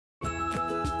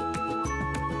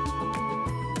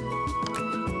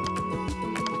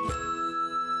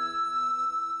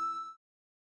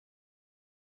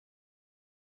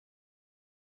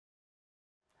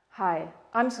Hi,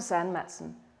 I'm Susanne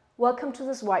Madsen. Welcome to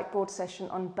this whiteboard session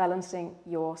on balancing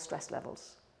your stress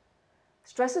levels.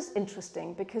 Stress is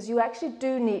interesting because you actually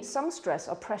do need some stress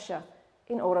or pressure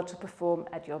in order to perform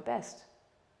at your best.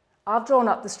 I've drawn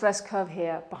up the stress curve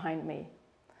here behind me.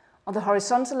 On the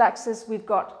horizontal axis, we've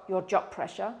got your job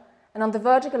pressure, and on the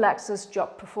vertical axis,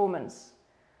 job performance.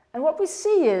 And what we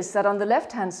see is that on the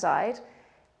left-hand side,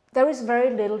 there is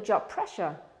very little job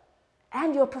pressure,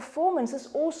 and your performance is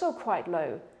also quite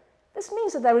low. This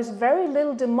means that there is very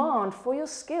little demand for your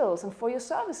skills and for your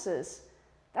services.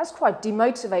 That's quite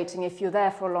demotivating if you're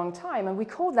there for a long time, and we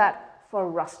call that for a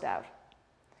rust out.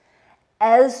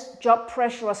 As job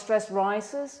pressure or stress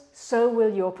rises, so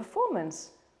will your performance.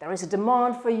 There is a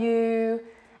demand for you,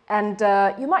 and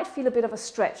you might feel a bit of a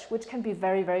stretch, which can be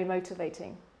very, very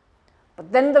motivating.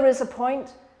 But then there is a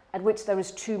point at which there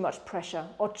is too much pressure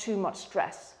or too much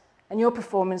stress, and your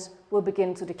performance will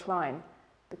begin to decline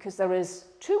because there is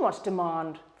too much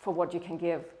demand for what you can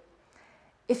give.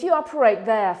 If you operate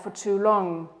there for too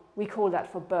long, we call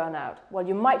that for burnout. Well,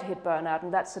 you might hit burnout,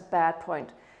 and that's a bad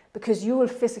point because you will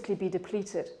physically be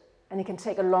depleted, and it can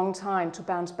take a long time to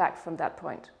bounce back from that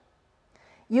point.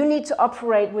 You need to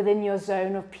operate within your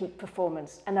zone of peak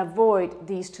performance and avoid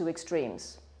these two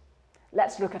extremes.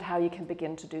 Let's look at how you can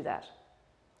begin to do that.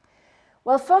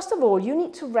 Well, first of all, you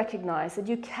need to recognize that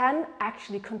you can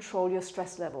actually control your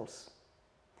stress levels.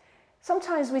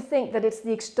 Sometimes we think that it's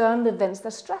the external events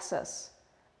that stress us.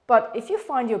 But if you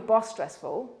find your boss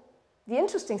stressful, the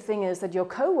interesting thing is that your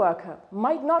coworker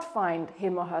might not find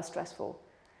him or her stressful.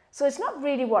 So it's not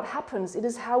really what happens, it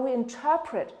is how we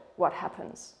interpret what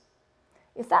happens.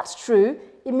 If that's true,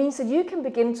 it means that you can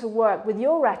begin to work with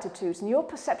your attitudes and your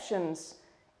perceptions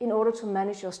in order to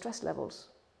manage your stress levels.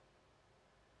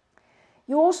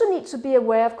 You also need to be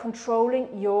aware of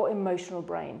controlling your emotional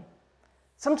brain.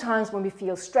 Sometimes when we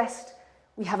feel stressed,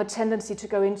 we have a tendency to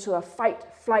go into a fight,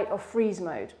 flight, or freeze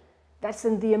mode. That's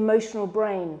in the emotional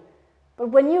brain. But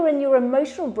when you're in your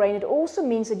emotional brain, it also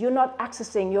means that you're not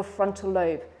accessing your frontal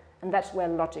lobe, and that's where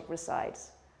logic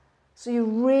resides. So you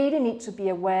really need to be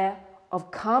aware of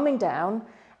calming down,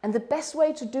 and the best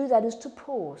way to do that is to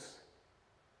pause.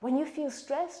 When you feel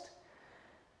stressed,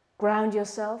 ground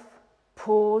yourself,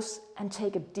 pause, and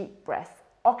take a deep breath.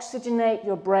 Oxygenate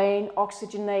your brain,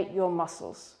 oxygenate your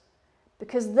muscles,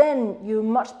 because then you're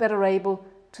much better able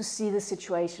to see the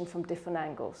situation from different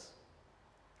angles.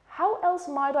 How else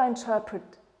might I interpret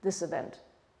this event?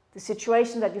 The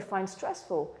situation that you find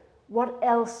stressful, what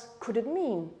else could it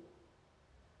mean?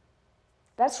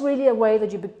 That's really a way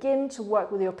that you begin to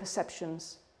work with your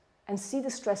perceptions and see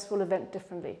the stressful event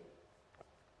differently.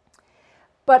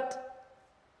 But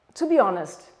to be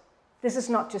honest, this is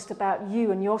not just about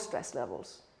you and your stress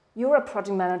levels. You're a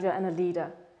project manager and a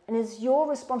leader, and it's your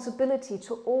responsibility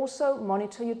to also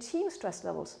monitor your team's stress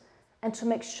levels and to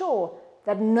make sure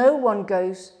that no one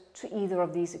goes to either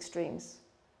of these extremes.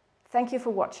 Thank you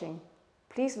for watching.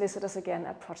 Please visit us again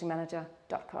at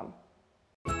projectmanager.com.